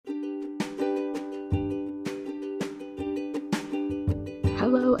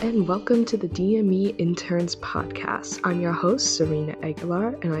Hello and welcome to the DME Interns Podcast. I'm your host, Serena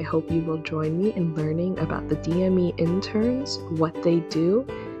Aguilar, and I hope you will join me in learning about the DME interns, what they do,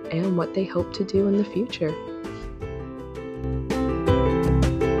 and what they hope to do in the future.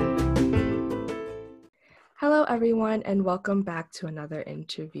 Hello everyone and welcome back to another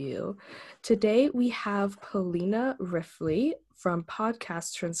interview. Today we have Polina Riffley from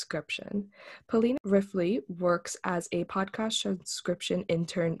Podcast Transcription. Polina Riffley works as a podcast transcription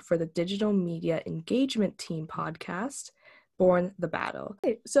intern for the digital media engagement team podcast, Born the Battle.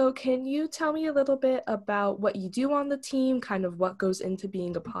 So can you tell me a little bit about what you do on the team, kind of what goes into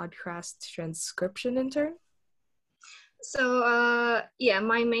being a podcast transcription intern? So,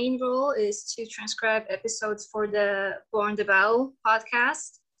 my main role is to transcribe episodes for the Born the Battle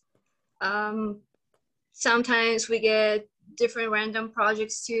podcast. Sometimes we get different random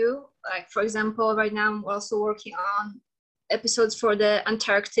projects too. Like, for example, right now I'm also working on episodes for the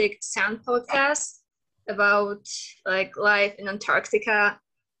Antarctic Sound podcast about like life in Antarctica.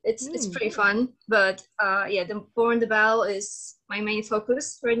 It's pretty fun, but the Born the Battle is my main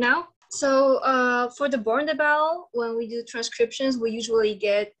focus right now. So for the Born the Battle, when we do transcriptions, we usually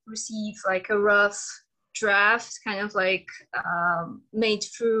receive like a rough draft, kind of like made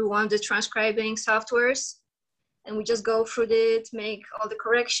through one of the transcribing softwares. And we just go through it, make all the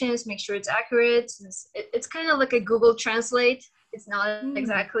corrections, make sure it's accurate. It's kind of like a Google Translate. It's not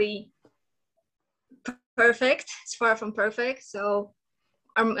exactly perfect. It's far from perfect. So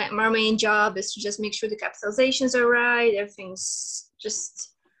our main job is to just make sure the capitalizations are right, everything's just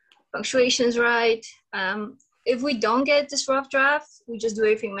punctuation's right. If we don't get this rough draft, we just do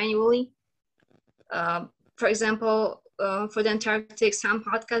everything manually. For example, for the Antarctic Sound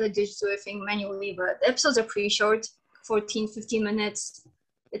podcast, I just do everything manually, but the episodes are pretty short, 14-15 minutes.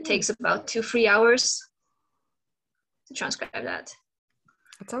 It takes about 2-3 hours to transcribe that.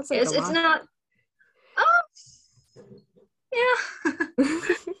 It sounds like it's not.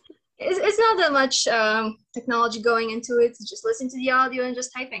 It's not that much technology going into it. It's just listen to the audio and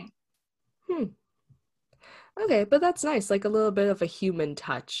just typing. Okay, but that's nice, like a little bit of a human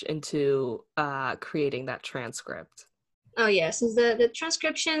touch into creating that transcript. Oh yeah, since the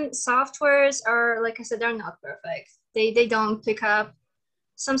transcription softwares are, like I said, they're not perfect. They don't pick up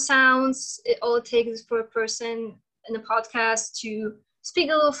some sounds. All it takes is for a person in a podcast to speak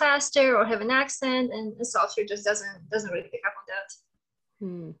a little faster or have an accent, and the software just doesn't really pick up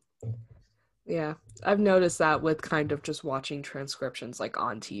on that. Yeah, I've noticed that with kind of just watching transcriptions like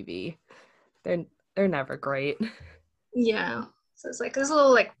on TV. They're never great. Yeah, so it's like there's a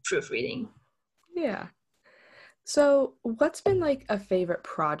little like proofreading. Yeah. So what's been like a favorite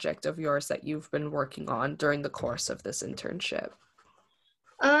project of yours that you've been working on during the course of this internship?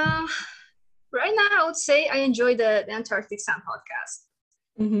 Right now I would say I enjoy the Antarctic Sound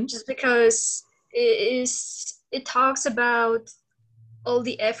podcast. Just because it talks about all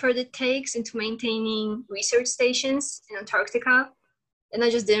the effort it takes into maintaining research stations in Antarctica. And I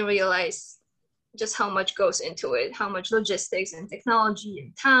just didn't realize just how much goes into it, how much logistics and technology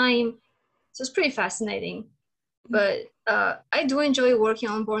and time. So it's pretty fascinating. But I do enjoy working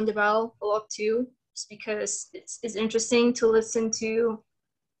on Born the Battle a lot too, just because it's interesting to listen to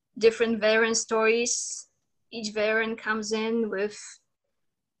different veteran stories. Each veteran comes in with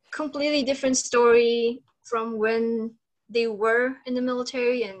completely different story from when they were in the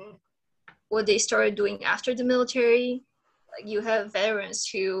military and what they started doing after the military. Like you have veterans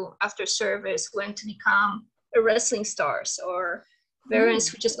who, after service, went to become a wrestling stars, or veterans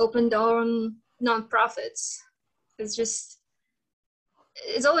who just opened their own nonprofits. It's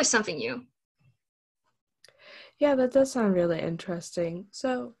always something new. Yeah, that does sound really interesting.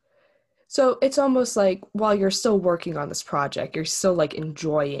 So it's almost like while you're still working on this project, you're still like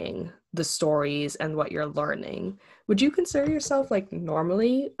enjoying the stories and what you're learning. Would you consider yourself like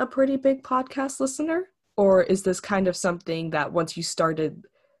normally a pretty big podcast listener? Or is this kind of something that once you started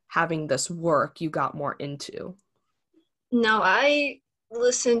having this work, you got more into? No, I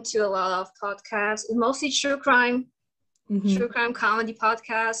listen to a lot of podcasts, mostly true crime comedy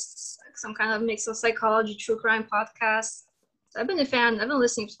podcasts, some kind of mix of psychology, true crime podcasts. I've been a fan. I've been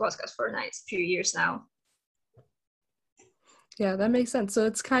listening to podcasts for a few years now. Yeah, that makes sense. So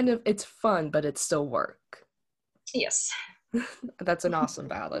it's fun, but it's still work. Yes. That's an awesome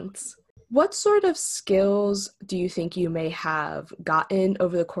balance. What sort of skills do you think you may have gotten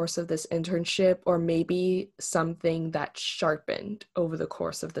over the course of this internship, or maybe something that sharpened over the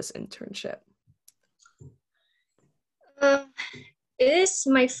course of this internship? It is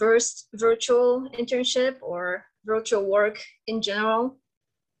my first virtual internship or virtual work in general.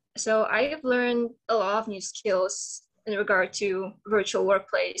 So I have learned a lot of new skills in regard to virtual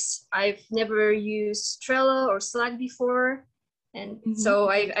workplace. I've never used Trello or Slack before, and so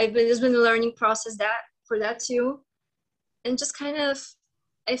it's been a learning process for that too, and just kind of,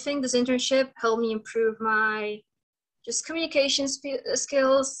 I think this internship helped me improve my just communication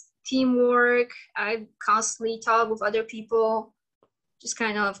skills, teamwork. I constantly talk with other people, just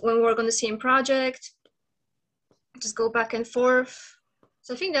kind of when we work on the same project, just go back and forth.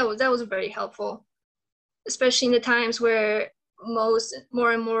 So I think that was very helpful, especially in the times where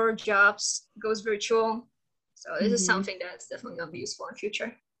more and more jobs goes virtual. So this is something that's definitely going to be useful in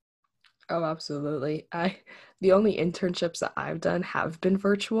future. Oh, absolutely. The only internships that I've done have been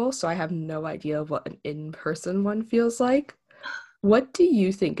virtual, so I have no idea what an in-person one feels like. What do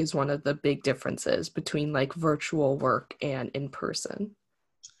you think is one of the big differences between like virtual work and in person?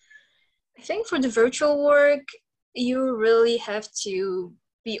 I think for the virtual work, you really have to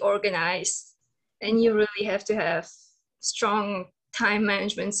be organized, and you really have to have strong time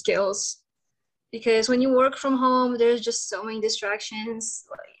management skills, because when you work from home, there's just so many distractions.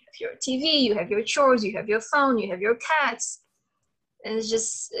 Like you have your TV, you have your chores, you have your phone, you have your cats, and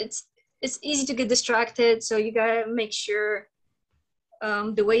it's easy to get distracted. So you gotta make sure,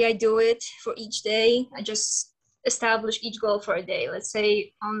 the way I do it for each day, I just establish each goal for a day. Let's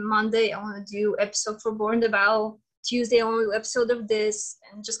say on Monday, I want to do episode for Born the Bow. Tuesday, I want to do episode of this,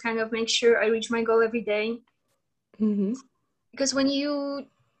 and just kind of make sure I reach my goal every day. Because when you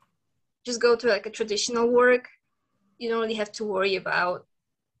just go to like a traditional work, you don't really have to worry about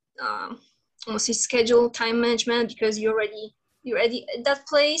mostly schedule, time management, because you're already that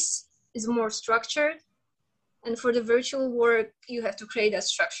place is more structured. And for the virtual work, you have to create that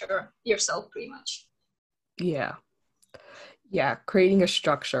structure yourself pretty much. Yeah. Creating a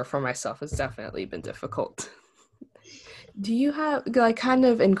structure for myself has definitely been difficult. Do you have, like, kind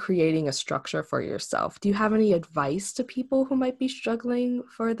of in creating a structure for yourself, do you have any advice to people who might be struggling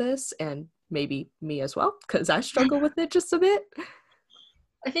for this? And maybe me as well, because I struggle with it just a bit.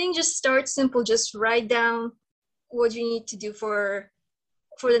 I think just start simple. Just write down what you need to do for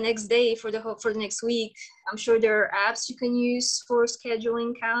the next day, for the next week. I'm sure there are apps you can use for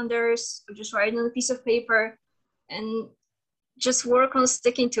scheduling calendars, or just write it on a piece of paper and just work on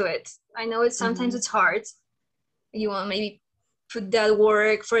sticking to it. I know sometimes it's hard. You want to maybe put that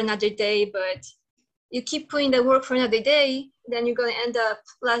work for another day, but you keep putting that work for another day, then you're going to end up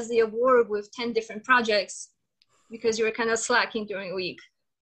last day of work with 10 different projects because you're kind of slacking during a week.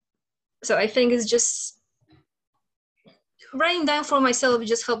 So I think it's just writing down for myself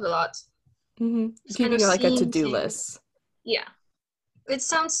just helped a lot. Keeping like a to-do list. Yeah. It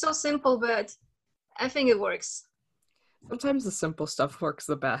sounds so simple, but I think it works. Sometimes the simple stuff works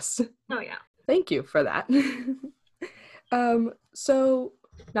the best. Oh, yeah. Thank you for that. So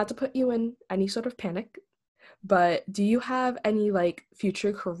not to put you in any sort of panic, but do you have any like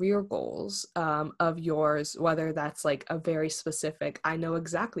future career goals of yours, whether that's like a very specific, I know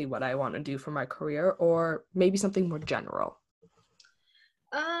exactly what I want to do for my career, or maybe something more general?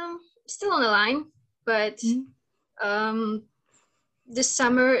 Still on the line, but this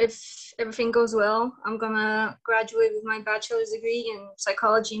summer, if everything goes well, I'm gonna graduate with my bachelor's degree in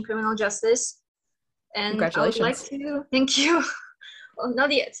psychology and criminal justice. And congratulations. I would like to, thank you. Well,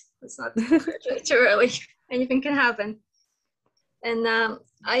 not yet. It's not too early. Anything can happen. And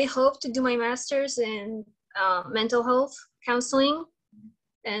I hope to do my master's in mental health counseling.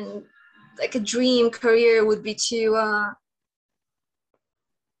 And like a dream career would be to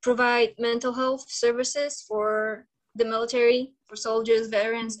provide mental health services for the military, for soldiers,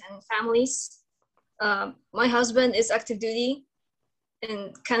 veterans, and families. My husband is active duty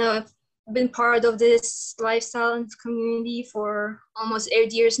and kind of been part of this lifestyle and community for almost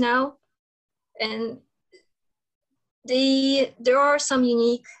 8 years now. And there are some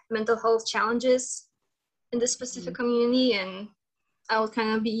unique mental health challenges in this specific community, and I kind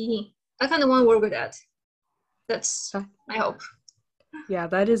of want to work with that. That's my hope. Yeah,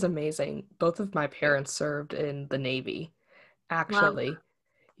 that is amazing. Both of my parents served in the Navy, actually. Wow.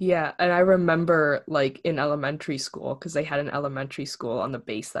 Yeah, and I remember like in elementary school, because they had an elementary school on the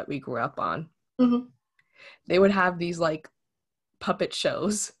base that we grew up on. They would have these like puppet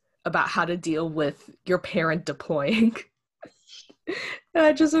shows about how to deal with your parent deploying. And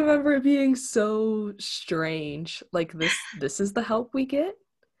I just remember it being so strange. Like this is the help we get?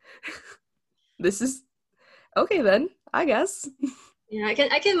 This is okay then, I guess. Yeah, I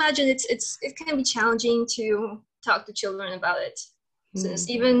can imagine it can be challenging to talk to children about it, since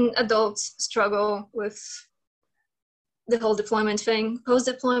even adults struggle with the whole deployment thing,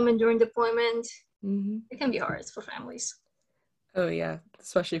 post-deployment, during deployment. It can be hard for families. Oh yeah,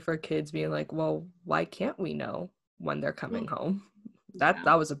 especially for kids being like, well, why can't we know? when they're coming home. That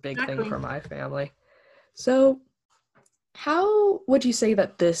was a big thing for my family. So how would you say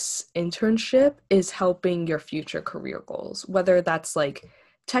that this internship is helping your future career goals, whether that's like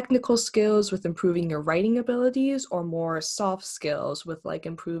technical skills with improving your writing abilities or more soft skills with like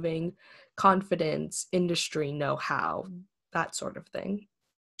improving confidence, industry know-how, that sort of thing?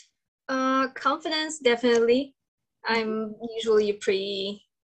 Confidence, definitely. I'm usually a pretty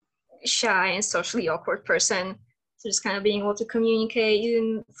shy and socially awkward person. So just kind of being able to communicate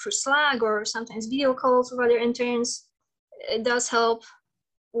even through Slack or sometimes video calls with other interns, it does help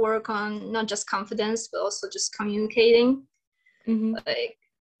work on not just confidence, but also just communicating. Like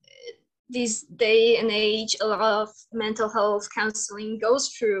this day and age, a lot of mental health counseling goes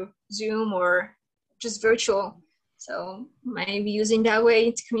through Zoom or just virtual. So maybe using that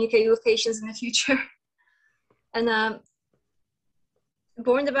way to communicate with patients in the future. And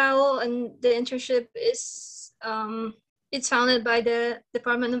Born the Battle and the internship is it's founded by the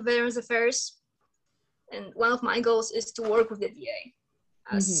Department of Veterans Affairs, and one of my goals is to work with the VA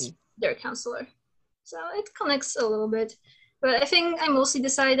as their counselor. So it connects a little bit, but I think I mostly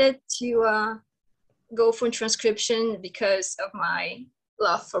decided to go for transcription because of my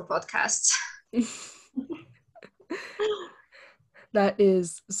love for podcasts. That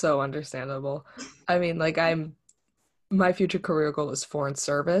is so understandable. I mean, like my future career goal is foreign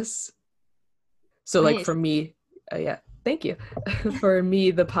service. So like for me, yeah, thank you. For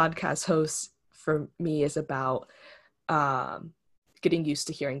me, the podcast host for me is about getting used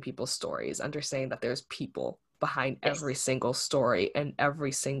to hearing people's stories, understanding that there's people behind every single story and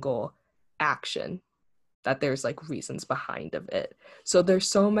every single action, that there's like reasons behind of it. So there's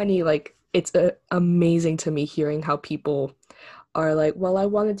so many, like, it's amazing to me hearing how people are like, well, I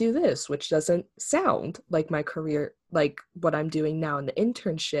want to do this, which doesn't sound like my career, like what I'm doing now in the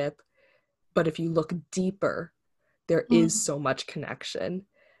internship. But if you look deeper, there is so much connection.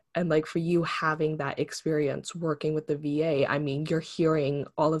 And like for you having that experience working with the VA, I mean, you're hearing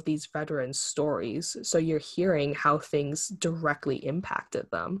all of these veterans' stories. So you're hearing how things directly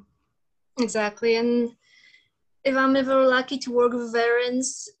impacted them. Exactly. And if I'm ever lucky to work with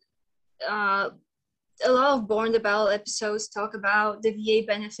veterans, a lot of Born the Battle episodes talk about the VA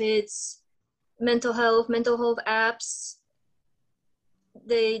benefits, mental health apps.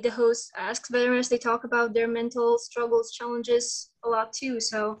 The host asks veterans, they talk about their mental struggles, challenges a lot too.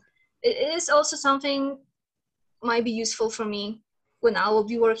 So it is also something might be useful for me when I will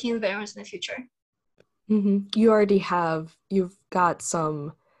be working in veterans in the future. You've got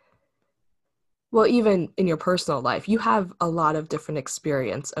some, well, even in your personal life, you have a lot of different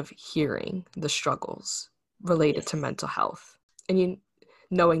experience of hearing the struggles related to mental health, and you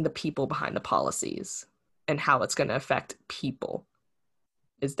knowing the people behind the policies and how it's going to affect people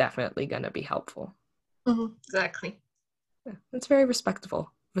is definitely going to be helpful. Exactly. Yeah, that's very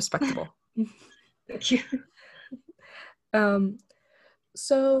respectable. Thank you.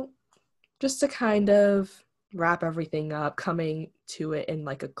 So just to kind of wrap everything up, coming to it in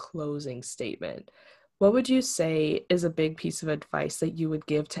like a closing statement, what would you say is a big piece of advice that you would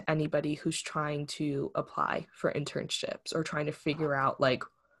give to anybody who's trying to apply for internships or trying to figure out like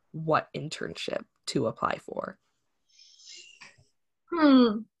what internship to apply for?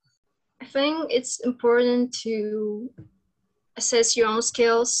 I think it's important to assess your own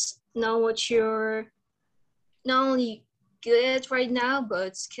skills, know what you're not only good at right now,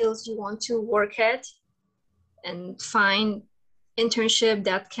 but skills you want to work at, and find internship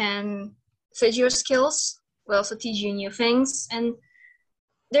that can fit your skills, will also teach you new things. And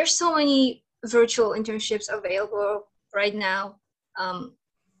there's so many virtual internships available right now.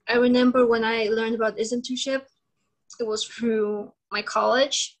 I remember when I learned about this internship, it was through my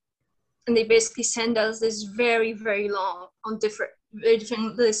college, and they basically send us this very, very long on very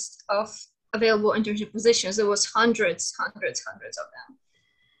different list of available internship positions. There was hundreds of them.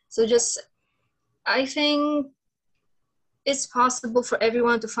 So I think it's possible for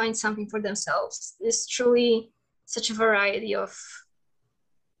everyone to find something for themselves. There's truly such a variety of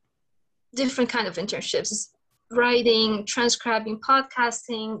different kind of internships: writing, transcribing,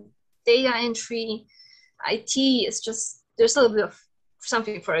 podcasting, data entry, IT. It's just, there's a little bit of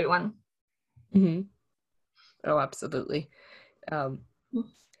something for everyone. Oh, absolutely.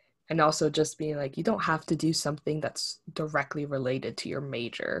 And also just being like, you don't have to do something that's directly related to your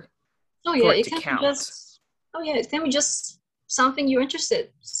major for it to count. It can be just something you're interested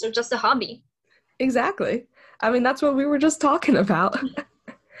in. So just a hobby. Exactly. I mean, that's what we were just talking about.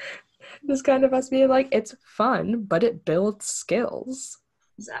 This kind of us being like, it's fun, but it builds skills.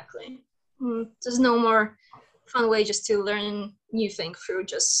 Exactly. There's no more fun way just to learn new thing through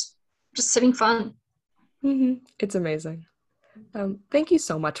just having fun. It's amazing. Thank you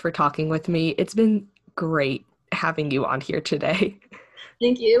so much for talking with me. It's been great having you on here today.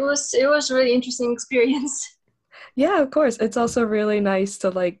 Thank you. It was a really interesting experience. Yeah, of course. It's also really nice to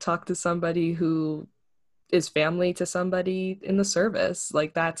like talk to somebody who is family to somebody in the service.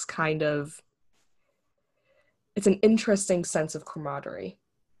 Like that's kind of it's an interesting sense of camaraderie.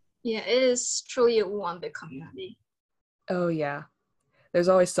 Yeah, it is truly a one big community. Oh yeah. There's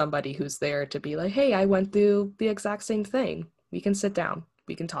always somebody who's there to be like, "Hey, I went through the exact same thing. We can sit down.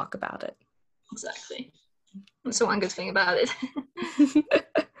 We can talk about it." Exactly. That's the one good thing about it.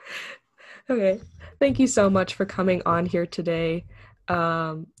 Okay. Thank you so much for coming on here today.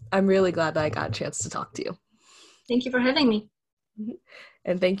 I'm really glad that I got a chance to talk to you. Thank you for having me.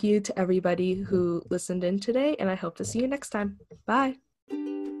 And thank you to everybody who listened in today, and I hope to see you next time. Bye.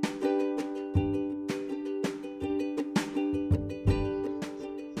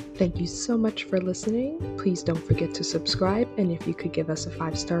 Thank you so much for listening. Please don't forget to subscribe, and if you could give us a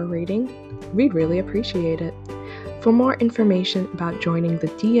 5-star rating, we'd really appreciate it. For more information about joining the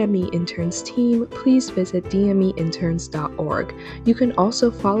DME Interns team, please visit dmeinterns.org. You can also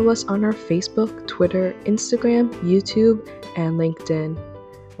follow us on our Facebook, Twitter, Instagram, YouTube, and LinkedIn.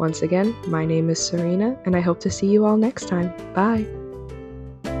 Once again, my name is Serena, and I hope to see you all next time. Bye!